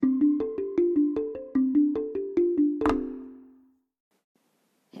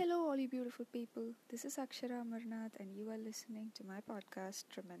beautiful people. This is Akshara Amarnath, and you are listening to my podcast,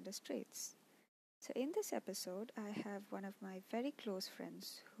 Tremendous Traits. So, in this episode, I have one of my very close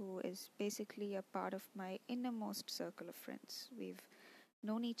friends who is basically a part of my innermost circle of friends. We've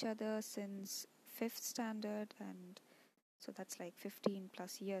known each other since fifth standard, and so that's like 15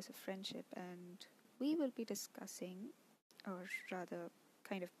 plus years of friendship. And we will be discussing, or rather,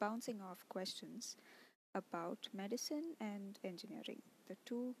 kind of bouncing off questions about medicine and engineering, the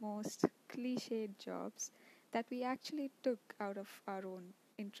two most cliched jobs that we actually took out of our own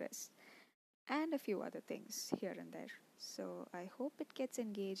interest, and a few other things here and there. So I hope it gets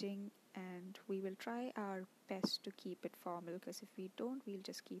engaging, and we will try our best to keep it formal because if we don't, we'll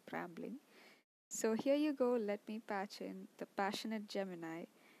just keep rambling. So here you go, let me patch in the passionate Gemini,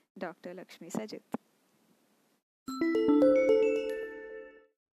 Dr. Lakshmi Sajit.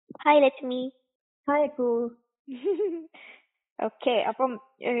 Hi, Lakshmi. Hi, cool. Okay,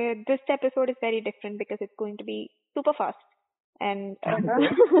 this episode is very different because it's going to be super fast, and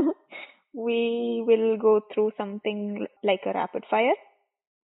we will go through something like a rapid fire.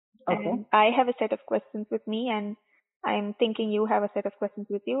 Okay. And I have a set of questions with me, and I'm thinking you have a set of questions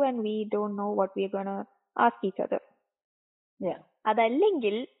with you, and we don't know what we're gonna ask each other. Yeah.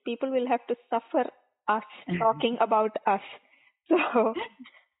 അതല്ലെങ്കിൽ people will have to suffer us talking about us. So,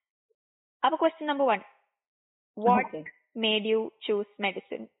 question number one. What Okay. made you choose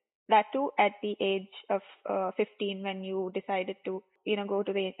medicine? That too at the age of 15 when you decided to, go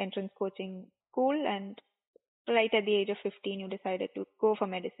to the entrance coaching school, and right at the age of 15 you decided to go for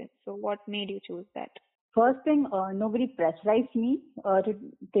medicine. So what made you choose that? First thing, nobody pressurized me to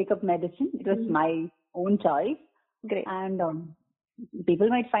take up medicine. It was my own choice. Great. And people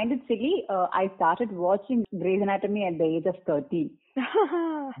might find it silly. I started watching Grey's Anatomy at the age of 13.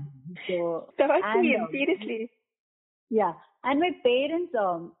 So, 13, seriously? Yeah. And my parents,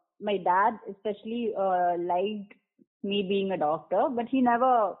 my dad especially liked me being a doctor, but he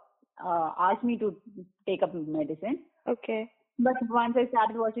never asked me to take up medicine. Okay. But once I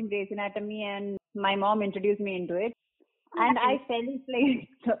started watching Grey's Anatomy and my mom introduced me into it, and I felt like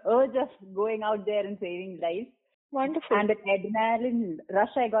the urge of going out there and saving lives. Wonderful. And the adrenaline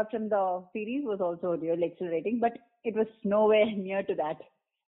rush I got from the series was also really exhilarating, but it was nowhere near to that.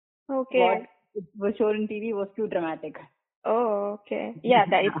 Okay. What it was shown on TV was too dramatic. Oh, okay. Yeah,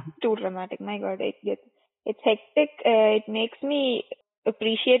 that is too dramatic. My God, it's hectic. It makes me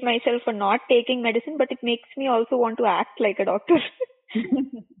appreciate myself for not taking medicine, but it makes me also want to act like a doctor.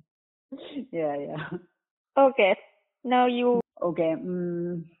 Yeah. Okay. Now you. Okay.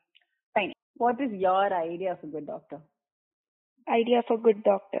 Fine. What is your idea of a good doctor? Idea of a good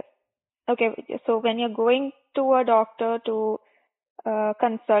doctor. Okay. So when you're going to a doctor to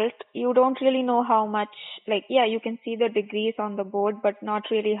consult, you don't really know how much, you can see the degrees on the board, but not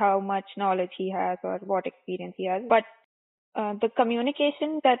really how much knowledge he has or what experience he has. But the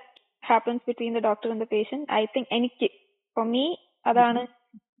communication that happens between the doctor and the patient, I think for me, adana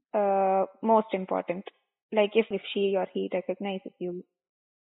most important. Like if she or he recognizes you.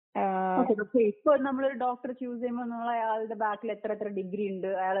 ഇപ്പൊ നമ്മളൊരു ഡോക്ടറെ choose ചെയ്യുമ്പോൾ നമ്മൾ അയാളുടെ ബാക്കിൽ എത്ര degree ഉണ്ട്,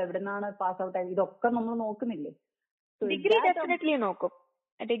 അയാൾ എവിടെ നിന്നാണ് പാസ് ഔട്ട് ആയത്, ഇതൊക്കെ നമ്മൾ നോക്കുന്നില്ലേ? ഡിഗ്രി ഡെഫിനറ്റ്ലി നോക്കും.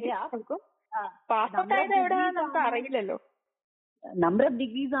 ഡിഗ്രി നോക്കും. പാസ് ഔട്ട് ആയത് എവിടെയാണെന്ന് നമുക്ക് അറിയില്ലല്ലോ. നമ്പർ ഓഫ്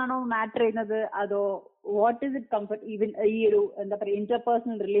ഡിഗ്രീസ് ആണോ മാറ്റർ ചെയ്യുന്നത്, അതോ what is it comfort, even ഈ ഒരു എന്താ പറയുക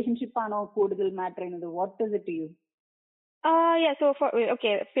ഇന്റർപേഴ്സണൽ റിലേഷൻഷിപ്പ് ആണോ കൂടുതൽ മാറ്റർ ചെയ്യുന്നത്? What is it to you? Yeah, so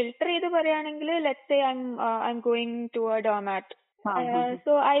filter ചെയ്ത് പറയുകയാണെങ്കിൽ, let's say I'm going to a dermat.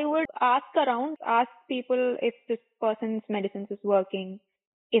 So I would ask people if this person's medicines is working,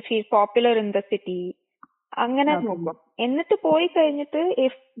 if he's popular in the city. അങ്ങനെ നോക്കും. എന്നിട്ട് പോയി കഴിഞ്ഞിട്ട്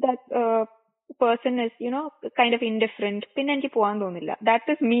if that person is, kind of indifferent, പിന്നെ എനിക്ക് പോകാൻ തോന്നില്ല.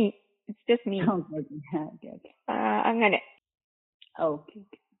 That is me. It's just me. അങ്ങനെ.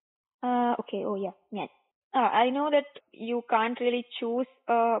 Okay. Oh yeah. Yeah. I know that you can't really choose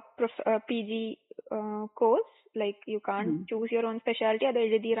a PG course. Like you can't choose your own specialty.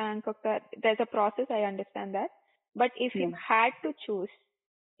 There's a process. I understand that. But if you had to choose,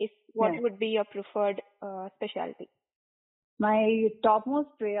 what would be your preferred specialty? My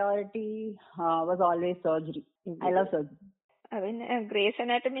topmost priority was always surgery. I love surgery. Grey's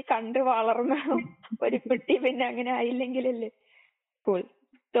Anatomy കണ്ട് വളർന്ന ഒരു കുട്ടി പിന്നെ അങ്ങനെ ആയില്ലെങ്കിലല്ലേ. Cool.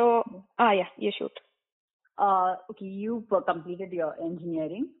 So, yeah, you shoot. Okay, you completed your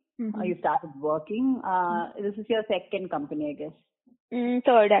engineering. You started working. This is your second company, I guess.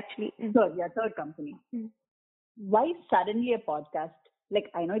 Third, actually. Third company. Why suddenly a podcast? Like,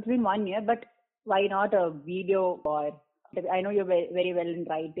 I know it's been 1 year, but why not a video or I know you're very well in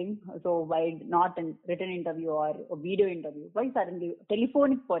writing, so why not a written interview or a video interview? Why suddenly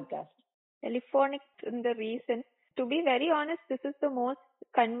telephonic podcast? Telephonic, the reason, to be very honest, this is the most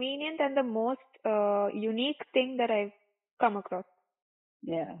convenient and the most unique thing that I've come across.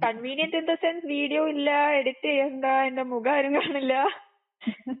 Yeah. Convenient in the sense, video illa, edit cheyanda, enda mugha arum kanilla.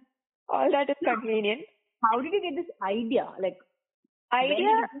 All that is convenient. How did you get this idea? Like,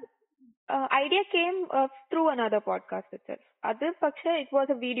 idea came through another podcast itself. Other paksha, it was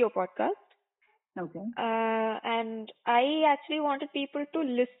a video podcast. Okay. And I actually wanted people to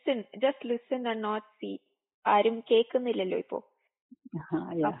listen, just listen and not see. ആരും കേൾക്കുന്നില്ലല്ലോ ഇപ്പോ.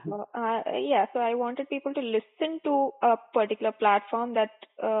 So I wanted people to listen to a particular platform that,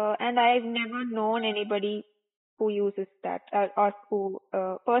 and I've never known anybody who uses that, or who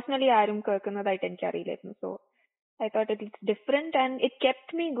personally ആരും കേൾക്കുന്നതായിട്ട് എനിക്കറിയില്ലായിരുന്നു. So I thought it's different, and it kept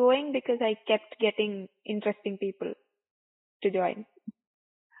me going because I kept getting interesting people to join.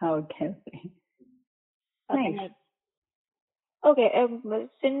 Okay. Nice. Okay,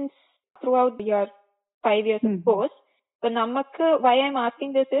 since throughout your 5 years of course, so namakku, why I'm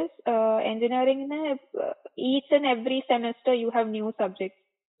asking this is, engineering each and every semester you have new subjects.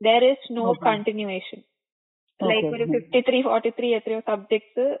 There is no continuation. Like 53-43 etriyo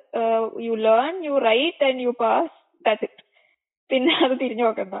subjects, you learn, you write and you pass. That's it. Pinne adu thirinju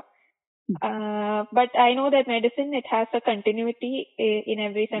nokkanda. But I know that medicine, it has a continuity in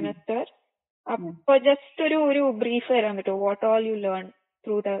every semester. So just ഒരു brief തരാൻ പറ്റുമോ? What all you learned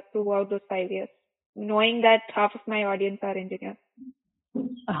throughout those 5 years, knowing that half of my audience are engineers.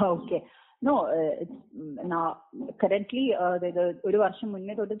 Okay. No, it's now currently ഒരു വർഷം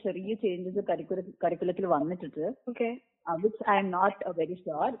മുന്നേ തൊട്ട് ചെറിയ changes curriculum വന്നിട്ടുണ്ട്. Okay. Which I am not very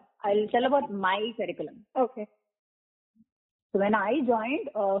sure. I'll tell about my curriculum. Okay. So when I joined,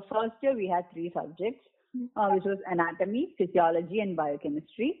 first year we had 3 subjects, which was anatomy, physiology and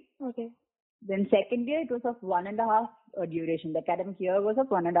biochemistry. Okay. Then second year it was of 1.5 duration. The academic year was of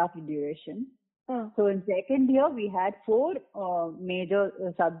 1.5 duration. So in second year we had 4 major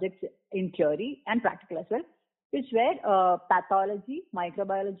subjects in theory and practical as well, which were pathology,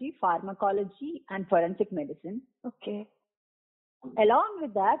 microbiology, pharmacology and forensic medicine. Okay. Along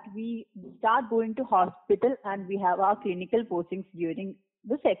with that, we start going to hospital and we have our clinical postings during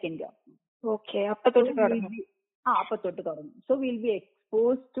the second year. Okay. appatottu thodangum. So we'll be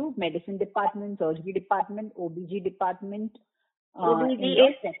exposed to medicine department, surgery department, OBG department, OBG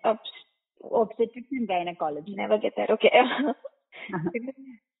is obstetrics and gynecology. Never get that. Okay.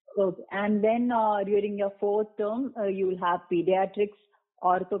 Okay. And then during your 4th term, you will have pediatrics,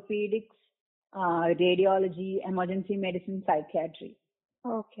 orthopedics, radiology, emergency medicine, psychiatry.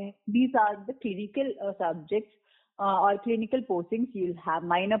 Okay. These are the clinical subjects or clinical postings you'll have,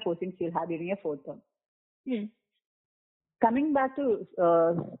 minor postings you'll have during your 4th term. Coming back to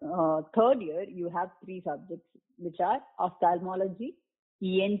third year, you have 3 subjects, which are ophthalmology,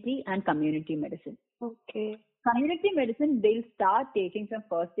 ENT and community medicine. Okay. Community medicine, they'll start taking from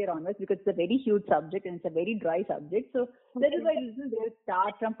first year onwards because it's a very huge subject and it's a very dry subject. So that is why they'll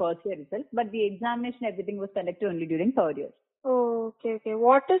start from first year itself. But the examination, everything was conducted only during third year. Okay.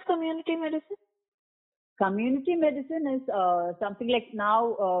 What is community medicine? Community medicine is something like now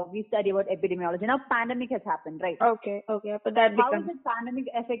we study about epidemiology. Now pandemic has happened, right? Okay. But that how is the pandemic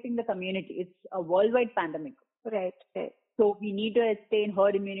affecting the community? It's a worldwide pandemic. Right. So we need to attain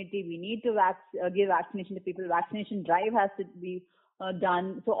herd immunity. We need to give vaccination to people. Vaccination drive has to be done.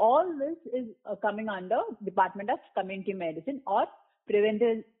 So all this is coming under Department of Community Medicine or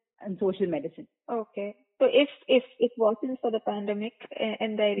Preventive and Social Medicine. Okay. So if it wasn't for the pandemic,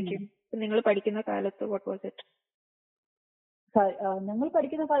 എന്തായിരിക്കും നിങ്ങൾ പഠിക്കുന്ന കാലത്ത്? What was it? ഞങ്ങൾ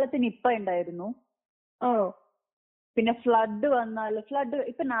പഠിക്കുന്ന കാലത്ത് Nipah ഉണ്ടായിരുന്നു. പിന്നെ flood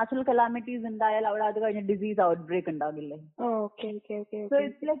ഇപ്പൊ നാച്ചുറൽ കലാമിറ്റീസ് ഉണ്ടായാൽ അവിടെ അത് കഴിഞ്ഞ disease out break ഉണ്ടാകില്ലേ? So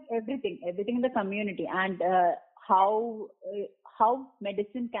it's like everything in the community and how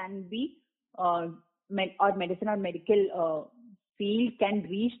medicine can be or medicine or medical field can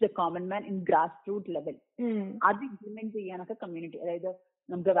reach the common man in grassroots level. അത് implement ചെയ്യാനൊക്കെ community, അതായത്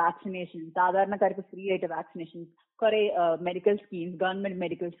നമുക്ക് vaccination, സാധാരണക്കാർക്ക് free ആയിട്ട് vaccination, കുറെ medical schemes, government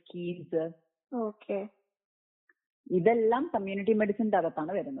medical schemes, ഇതെല്ലാം community മെഡിസിന്റെ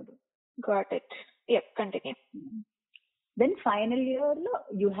അകത്താണ് വരുന്നത്. Got it. Yeah, continue. Then final year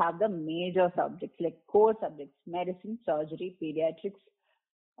you have the major subjects like core subjects: medicine, surgery, pediatrics,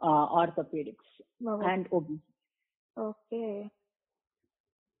 orthopedics and OB. Okay.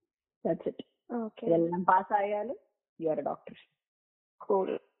 That's it. Okay. ഇതെല്ലാം pass ആയാൽ you are a doctor.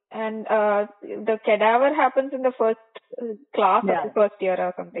 Cool. And the cadaver happens in the first class of the first year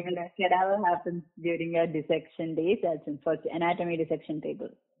or something. The cadaver happens during your dissection days. That's in first anatomy dissection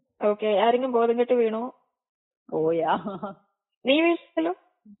table. Okay. ആരെങ്കിലും ബോധം കെട്ട് വീണോ? Oh yeah. നീ വീഴ്ചല്ലോ?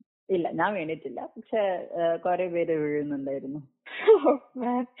 ഇല്ല, ഞാൻ വീണിട്ടില്ല. പക്ഷെ കുറെ പേര് വീഴുന്നുണ്ടായിരുന്നു.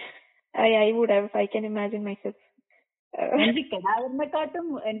 Man, I would have. I can imagine myself. എനിക്ക് കടാവറിനെക്കാട്ടും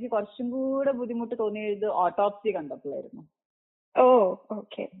എനിക്ക് കുറച്ചും കൂടെ ബുദ്ധിമുട്ട് തോന്നിയത് ഓട്ടോപ്സി കണ്ടപ്പോഴായിരുന്നു. Oh,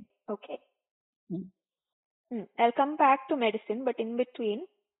 okay. I'll come back to medicine, but in between,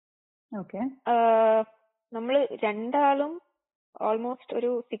 നമ്മൾ രണ്ടാളും ഓൾമോസ്റ്റ്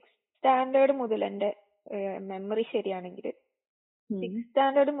ഒരു 6th സ്റ്റാൻഡേർഡ് മുതൽ എൻ്റെ മെമ്മറി ശരിയാണെങ്കിൽ 6th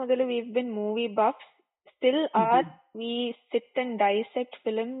സ്റ്റാൻഡേർഡ് മുതൽ we've been movie buffs. Still are. We sit and dissect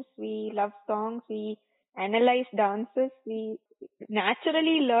films. We love songs. We analyze dances. We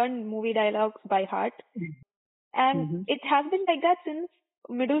naturally learn movie dialogues by heart. And it has been like that since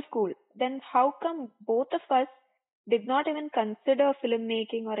middle school. Then how come both of us did not even consider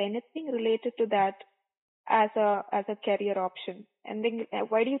filmmaking or anything related to that as a career option? And then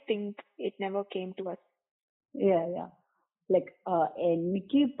why do you think it never came to us? Yeah. Like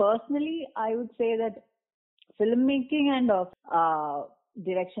Nikki, personally, I would say that filmmaking and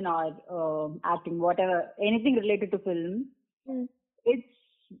direction or acting, whatever, anything related to film, it's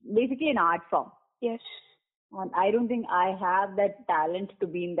basically an art form. Yes. And I don't think I have that talent to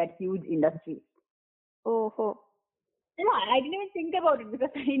be in that huge industry. Oh. Yeah, I didn't even think about it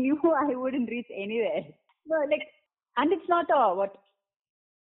because I knew I wouldn't reach anywhere. No, like, and it's not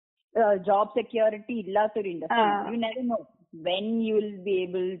job security illathor industry. You never know when you will be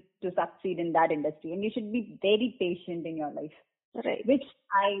able to succeed in that industry, and you should be very patient in your life, right? Which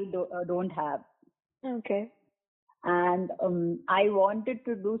I don't have. Okay. And I wanted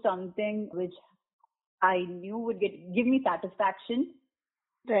to do something which I knew would give me satisfaction,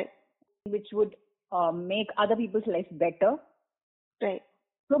 right? Which would make other people's life better, right?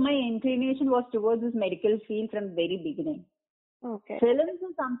 So my inclination was towards this medical field from the very beginning. Okay. Films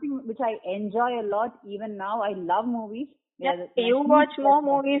is something which I enjoy a lot. Even now, I love movies. Yeah, you watch more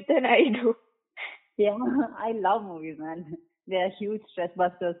movies than I do. Yeah, I love movies, man. They are huge stress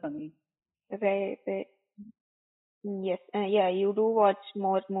busters for me. Right. Yes. Yeah, you do watch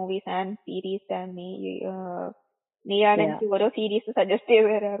more movies and series than me. നീയാണ് എനിക്ക് ഓരോ series suggest ചെയ്ത്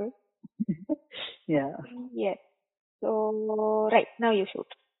തരാറ്. Yeah. Yes. So, right, now you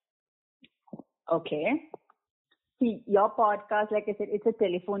shoot. Okay. See, your podcast, like I said, it's a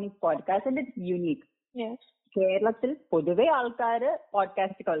telephonic podcast and it's unique. Yes. കേരളത്തിൽ പൊതുവെ ആൾക്കാര്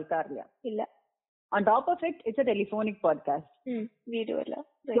podcast കേൾക്കാറില്ല. ഇല്ല. On top of it, it's a telephonic podcast. Video അല്ല.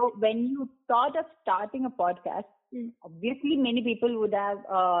 So when you thought of starting a podcast, obviously many people would have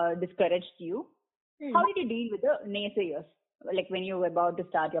discouraged you. How did you deal with the naysayers? Like when you were about to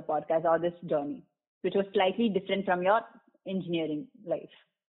start your podcast or this journey, which was slightly different from your engineering life?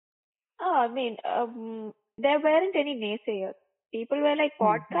 I mean, there weren't any naysayers. People were like,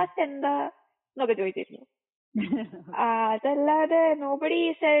 podcast എന്താ എന്നൊക്കെ ചോദിച്ചിരുന്നു. അതല്ലാതെ nobody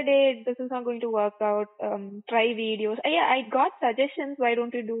said, hey, this is not going to work out, try videos. Yeah, I got suggestions, why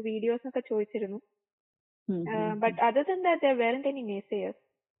don't you do videos എന്നൊക്കെ ചോദിച്ചിരുന്നു. But other than that, there weren't any naysayers.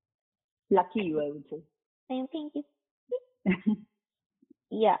 Lucky you, I would say. Thank you.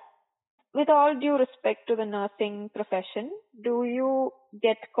 Yeah. With all due respect to the nursing profession, do you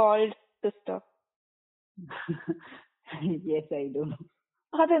get called sister? Yes, I do.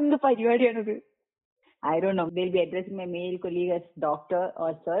 അതെന്ത് പരിപാടിയാണത്? I don't know. They'll be addressing my male colleague as doctor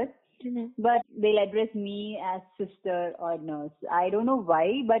or sir, but they'll address me as sister or nurse. I don't know why,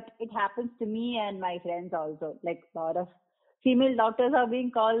 but it happens to me and my friends also. Like a lot of female doctors are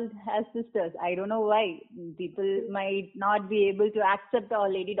being called as sisters. I don't know why. People might not be able to accept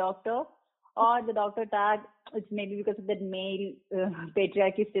a lady doctor or the doctor tag. It's maybe because of that male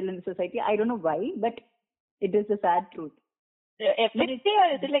patriarchy still in the society. I don't know why, but it is a sad truth. Every day, or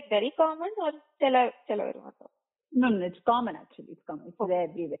is it like very common or chalavar matram? No, it's common actually. It's common. It's there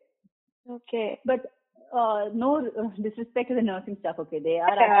everywhere. Okay. But no disrespect to the nursing staff. Okay, they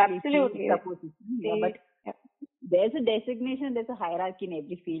are absolutely supportive. Yeah, but there's a designation, there's a hierarchy in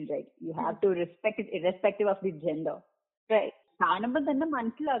every field, right? You have to respect it irrespective of the gender. Right. കാണുമ്പോൾ തന്നെ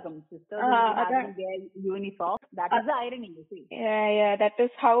മനസ്സിലാകും sisters having their uniform. That is the irony, you see. Yeah. That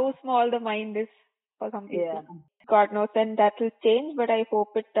is how small the mind is for some people. Yeah. God knows when that will change, but I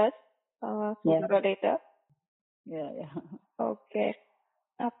hope it does sooner or later. Yeah. Okay.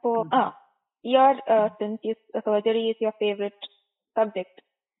 Appo, your since surgery is your favorite subject,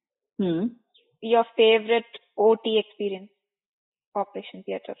 your favorite OT experience, operation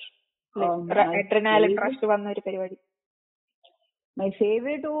theatre, like adrenaline rush വന്ന ഒരു പരിപാടി. My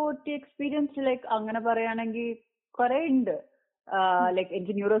favorite OT experience, like അങ്ങനെ പറയുകയാണെങ്കിൽ കുറെ ഉണ്ട്. Like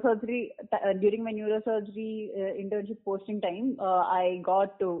എനിക്ക് neurosurgery, during my neurosurgery internship posting time, I got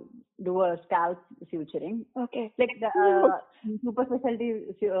to do a scalp suturing. Okay. Like the super specialty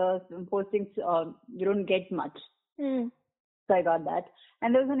postings, you don't get much. So I got that. And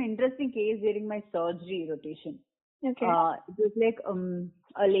there was an interesting case during my surgery rotation. Okay. It was like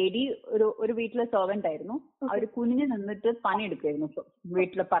a lady, ഒരു വീട്ടിലെ servant ആയിരുന്നു. അവര് കുനിഞ്ഞു നിന്നിട്ട് പണിയെടുക്കായിരുന്നു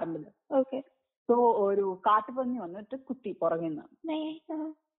വീട്ടിലെ പറമ്പില്. So ഒരു കാട്ടുപന്നി വന്നിട്ട് കുത്തി പുറകിന്ന്.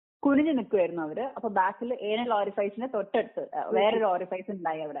 കുനിഞ്ഞു നിൽക്കുമായിരുന്നു അവര്. അപ്പൊ ബാക്കിൽ ഏനൽ ഓറിഫൈസിന്റെ തൊട്ടടുത്ത് വേറൊരു ഓറിഫൈസ്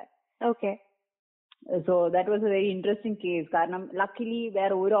ഉണ്ടായി അവിടെ. So that was A very interesting case. കാരണം ലക്കിലി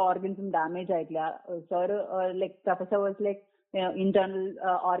വേറെ ഒരു ഓർഗൻസും ഡാമേജ് ആയിട്ടില്ല. So like professor was like internal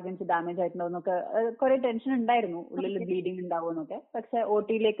organs damage ആയിട്ടുണ്ടോന്നൊക്കെ കുറെ ടെൻഷൻ ഉണ്ടായിരുന്നു, ഉള്ളിൽ ബ്ലീഡിങ് ഉണ്ടാവുമെന്നൊക്കെ. പക്ഷെ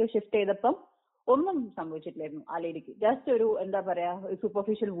OT-യിലേക്ക് ഷിഫ്റ്റ് ചെയ്തപ്പം ഒന്നും സംഭവിച്ചിട്ടില്ലായിരുന്നു ആ ലേഡിക്ക്. ജസ്റ്റ് ഒരു എന്താ പറയാ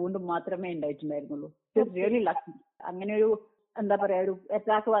സൂപ്പർഫിഷ്യൽ വൂണ്ട് മാത്രമേ ഉണ്ടായിട്ടുണ്ടായിരുന്നുള്ളൂ. Really lucky. അങ്ങനെ ഒരു എന്താ പറയാ ഒരു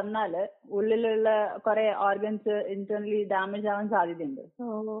അറ്റാക്ക് വന്നാല് ഉള്ളിലുള്ള കുറെ ഓർഗൻസ് ഇന്റേണലി ഡാമേജ് ആവാൻ സാധ്യതയുണ്ട്.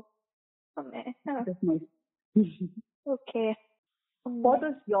 What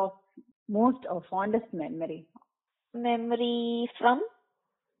was your most fondest memory from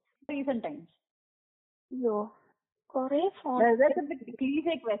recent times? That's a bit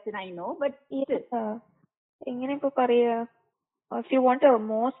cliche question, I know, but if you want a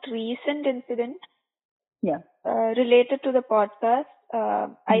most recent incident related to the podcast,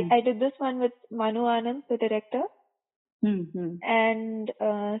 I did this one with Manu Anand, the director. And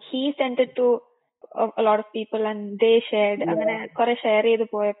he sent it to a lot of people and they shared. അങ്ങനെ കുറെ share ചെയ്ത്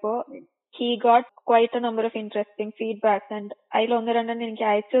പോയപ്പോ he got quite a number of interesting feedbacks, and അതിൽ ഒന്ന് രണ്ടെണ്ണം എനിക്ക്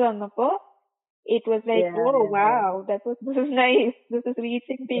അയച്ചു തന്നപ്പോ it was like, wow, this is nice, this is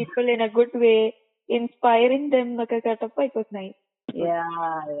reaching people in a good way, inspiring them എന്നൊക്കെ കേട്ടപ്പോ it was nice.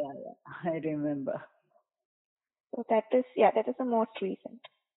 I remember. So that is the most recent.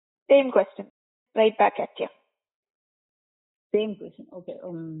 Same question, right back at you. Same question. Okay.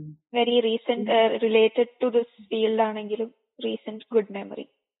 Very recent, related to this field ആണെങ്കിലും recent good memory.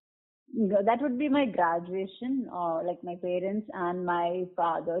 That would be my graduation. Like my parents and my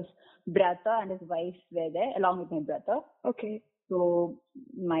father's brother and his wife were there along with my brother. Okay. So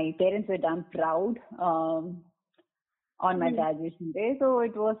my parents were damn proud on my graduation day. So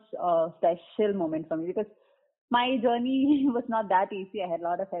it was a special moment for me because my journey was not that easy. I had a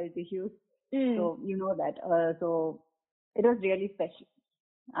lot of health issues. So you know that. So it was really special.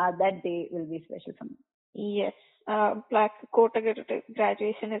 That day will be special for me. Yes. Black coat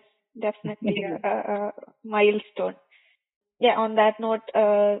graduation is definitely a milestone. Yeah, on that note,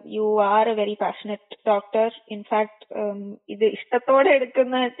 you are a very passionate doctor. In fact, ഇത് ഇഷ്ടത്തോടെ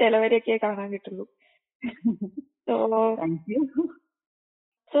എടുക്കുന്ന ചിലവരെയൊക്കെ കാണാൻ കിട്ടുള്ളൂ. So thank you.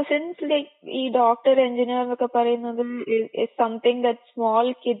 So since like ഈ doctor engineer എന്നൊക്കെ പറയുന്നത് is something that small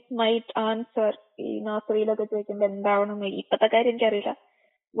kids might answer, ഈ നഴ്സറിയിലൊക്കെ ചോദിക്കുമ്പോൾ എന്താവണം ഇപ്പത്തെ കാര്യം എനിക്കറിയില്ല.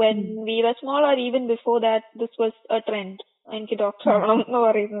 When we were small or even before that, this was a trend. എനിക്ക് ഡോക്ടർ ആവണം എന്ന്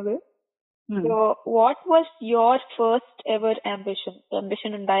പറയുന്നത്. So what was your first ever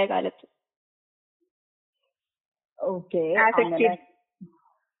ambition ഉണ്ടായ കാലത്ത്? Okay. As a kid.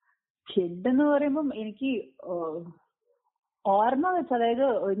 Kid എന്ന് പറയുമ്പം എനിക്ക് ഓർമ്മ വെച്ച്, അതായത്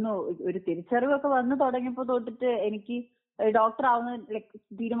ഒരു തിരിച്ചറിവൊക്കെ വന്നു തുടങ്ങിയപ്പോ തൊട്ടിട്ട് എനിക്ക് ഡോക്ടർ ആവുന്ന ലൈക്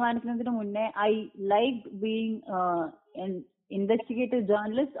തീരുമാനിക്കുന്നതിന് മുന്നേ I like being investigative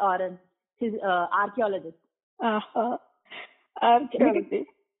journalist or an archaeologist. Archaeologist.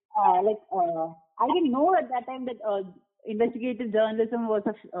 Like I didn't know at that time that investigative journalism was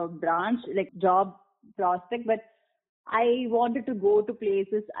a branch, like job prospect, but I wanted to go to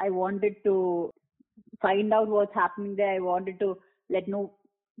places. I wanted to find out what's happening there. I wanted to let know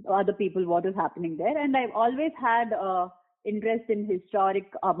other people what is happening there, and I've always had interest in historic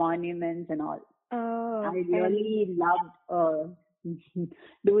monuments and all. I really loved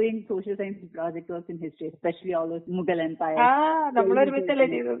doing social science project works in history, especially all those Mughal Empire.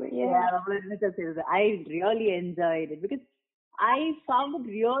 I really enjoyed it because I found it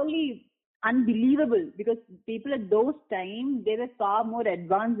really unbelievable because people at those times, they were far more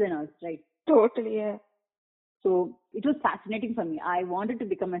advanced than us, right? Totally, yeah. So it was fascinating for me. I wanted to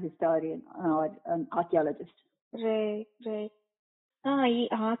become a historian or an archaeologist. Right. ഈ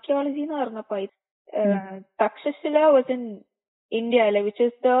archaeology എന്ന് പറഞ്ഞപ്പോ Takshashila was in India, which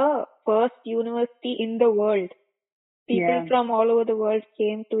is the first university in the world. People from all over the world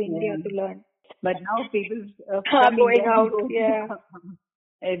came to India to learn. But now people are going out,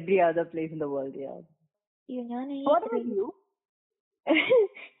 every other place in the world, What about you?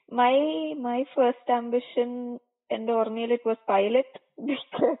 My first ambition എന്റെ ഓർമ്മയിൽ it was pilot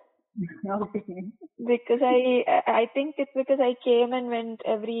Okay. because I think it's because I came and went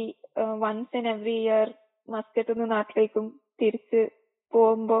every once in every year Muscat നിന്ന് നാട്ടിലേക്കും തിരിച്ച്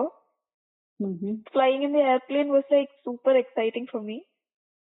പോകുമ്പോ flying in the airplane was like super exciting for me.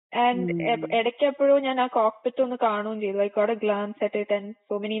 And ഇടയ്ക്ക് എപ്പോഴും ഞാൻ ആ കോക്പിറ്റ് ഒന്ന് കാണുകയും ചെയ്തു. I got a glance at it and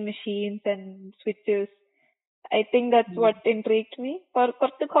so many machines and switches. I think that's what intrigued me.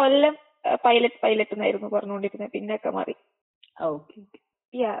 കുറച്ച് കൊല്ലം പൈലറ്റ് എന്നായിരുന്നു പറഞ്ഞുകൊണ്ടിരുന്നത്, പിന്നെയൊക്കെ മാറി. Okay.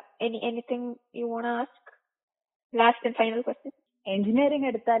 Yeah. Anything you want to ask? Last and final question. Engineering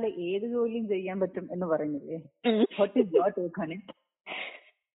എടുത്താൽ ഏത് ജോലിയും ചെയ്യാൻ പറ്റും എന്ന് പറയുന്നില്ലേ? What is your take on it?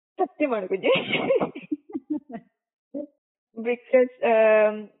 സത്യമാണ് കുഞ്ഞ്. Because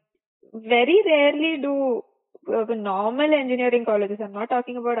very rarely do normal engineering colleges, I'm not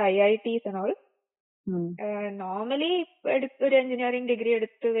talking about IITs and all, normally ഒരു engineering degree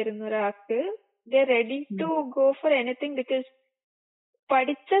എടുത്ത് വരുന്ന ഒരാൾക്ക് they're ready to go for anything because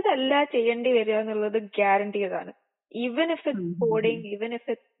പഠിച്ചതല്ല ചെയ്യേണ്ടി വരിക എന്നുള്ളത് guaranteed ആണ്. Even if it's coding, even if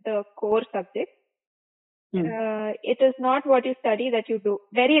it's the core subject, it is not what you study that you do.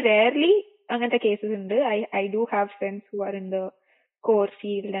 Very rarely അങ്ങനത്തെ cases ഉണ്ട്. I do have friends who are in the core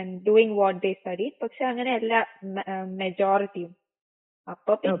field and doing what they studied. പക്ഷെ അങ്ങനെയല്ല മെജോറിറ്റിയും.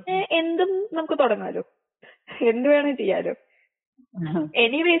 അപ്പൊ പിന്നെ എന്തും നമുക്ക് തുടങ്ങാലോ, എന്ത് വേണം ചെയ്യാലോ.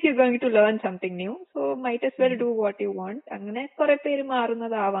 Anyways, you're going to learn something new, so might as well do what you want. അങ്ങനെ കുറെ പേര്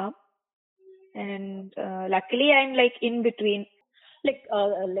മാറുന്നതാവാം. And luckily I'm like in between. Like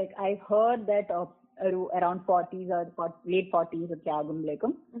I heard that around 40s or late 40s ഒക്കെ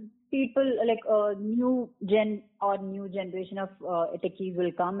ആകുമ്പോഴേക്കും people like new generation of techies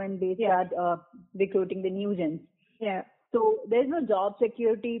will come and they start recruiting the new gens. Yeah. So there's no job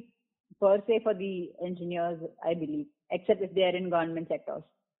security per se for the engineers, I believe, except if they are in government sectors.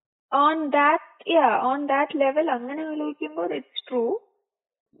 On that level അങ്ങനെ ആലോചിക്കുമ്പോൾ it's true.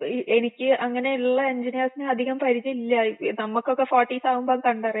 എനിക്ക് അങ്ങനെയുള്ള എഞ്ചിനീയേഴ്സിനെ അധികം പരിചയമില്ല. നമുക്കൊക്കെ 40s ആകുമ്പോൾ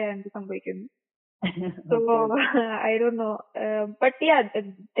കണ്ടറിയാൻ എന്ത് സംഭവിക്കുന്നു. So I don't know, but yeah,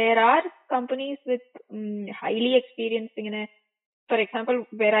 there are companies with highly experienced. For example,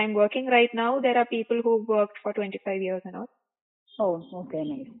 where I'm working right now, there are people who worked for 25 years and all. Oh, okay,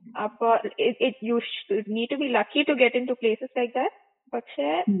 nice. You need to be lucky to get into places like that. പക്ഷേ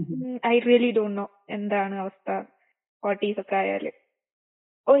I really don't know എന്താണ് അവസ്ഥ 40s ഒക്കെ ആയാല്.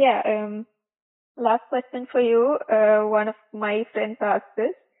 Oh yeah, last question for you. One of my friends asked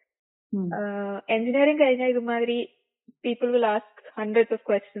this. Engineering കഴിഞ്ഞ ഇതുമാതിരി people will ask hundreds of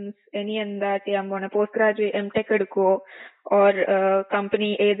questions. ഇനി എന്താ ചെയ്യാൻ പോണ, post graduate M.Tech എടുക്കുവോ, or company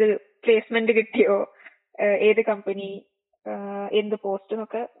ഏത് പ്ലേസ്മെന്റ് കിട്ടിയോ, ഏത് കമ്പനി, എന്ത് പോസ്റ്റ്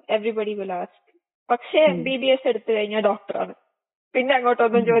എന്നൊക്കെ everybody will ask. പക്ഷേ MBBS എടുത്തു കഴിഞ്ഞാൽ ഡോക്ടറാണ്, പിന്നെ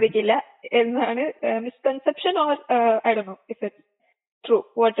അങ്ങോട്ടൊന്നും ചോദിക്കില്ല എന്നാണ് misconception, or I don't know if it's true.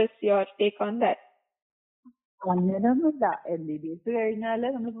 What is your take on that? അങ്ങനെയൊന്നുമില്ല. MBBS കഴിഞ്ഞാല്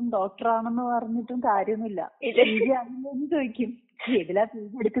നമ്മളിപ്പം ഡോക്ടർ ആണെന്ന് പറഞ്ഞിട്ടും കാര്യമൊന്നുമില്ല. PG ആണെന്ന് ചോദിക്കും, ഏതിലാ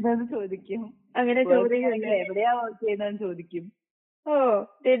PG എടുക്കുന്നതെന്ന് ചോദിക്കും, അങ്ങനെ എവിടെയാ വർക്ക് ചെയ്യുന്നതെന്ന് ചോദിക്കും.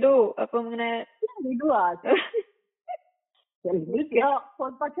 they do. അപ്പം ഇങ്ങനെ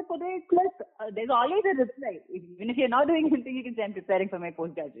പക്ഷെ പൊതുവെ plus there's always a reply. Even if you're not doing anything, you can say I'm preparing for my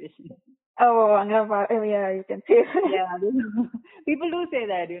post graduation. Yeah, you can say that. Yeah, people do say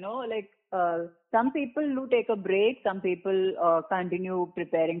that, like some people do take a break, some people continue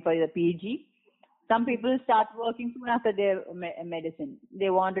preparing for the PG, some people start working soon after their medicine.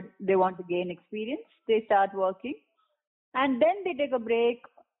 They want to gain experience, they start working, and then they take a break,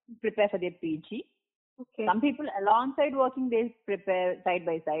 prepare for their PG. Okay. Some people alongside working, they prepare side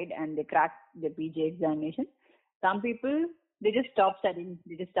by side and they crack the PG examination. Some people, they just stop studying,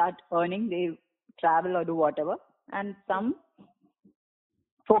 they just start earning, they travel or do whatever, and some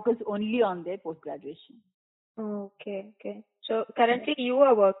focus only on their post graduation. Okay. So currently you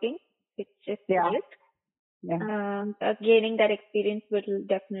are working, which is great. Yeah. Gaining that experience will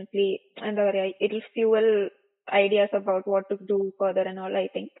definitely, it'll fuel ideas about what to do further and all, I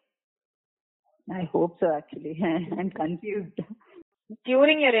think. I hope so, actually. I'm confused.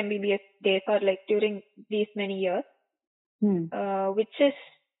 During your MBBS days, or like during these many years, which is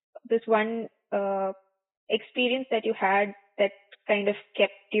this one experience that you had that kind of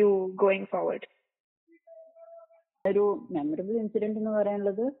kept you going forward? ഒരു memorable incident എന്ന്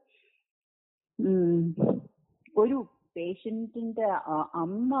പറയാനുള്ളത്, ഒരു പേഷ്യന്റിന്റെ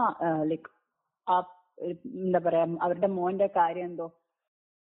അമ്മ like എന്താ പറയാ, അവരുടെ മോന്റെ കാര്യം എന്തോ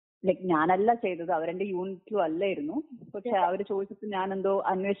ലൈക്ക് ഞാനല്ല ചെയ്തത്, അവരെന്റെ യൂണിറ്റിലും അല്ലായിരുന്നു. പക്ഷെ അവര് ചോദിച്ചപ്പോ ഞാൻ എന്തോ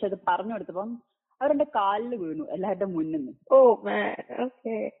അന്വേഷിച്ചത് പറഞ്ഞു കൊടുത്തപ്പം അവരെന്റെ കാലിൽ വീണു എല്ലാവരുടെ മുന്നിൽ നിന്ന്.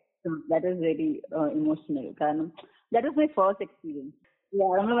 Okay. So that that was very emotional. That was my first experience.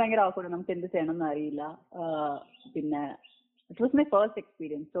 നമ്മൾ ഭയങ്കര awkward, നമുക്ക് എന്ത് ചെയ്യണം എന്ന് അറിയില്ല. പിന്നെ it was my first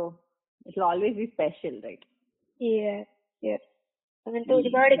experience, so it will always be special, right? Yes. അങ്ങനത്തെ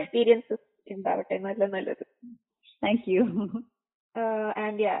ഒരുപാട് എക്സ്പീരിയൻസസ് ഉണ്ടാവട്ടെ, നല്ലത്. Thank you.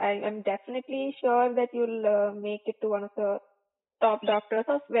 And yeah, I'm definitely sure that you'll make it to one of the top doctors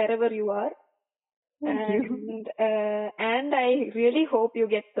of wherever you are. And I really hope you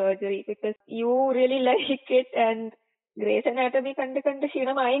get surgery because you really like it, and Grey's Anatomy കണ്ട്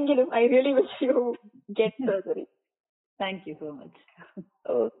ക്ഷീണമായെങ്കിലും I really wish you get surgery. Thank you so much.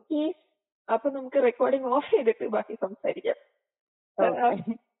 Okay. അപ്പൊ നമുക്ക് recording of ചെയ്തിട്ട് ബാക്കി സംസാരിക്കാം.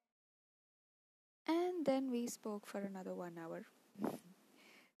 And then we spoke for another 1 hour.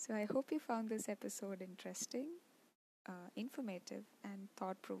 So I hope you found this episode interesting, informative, and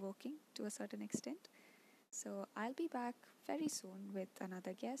thought-provoking to a certain extent. So I'll be back very soon with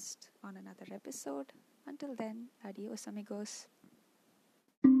another guest on another episode. Until then, adios amigos.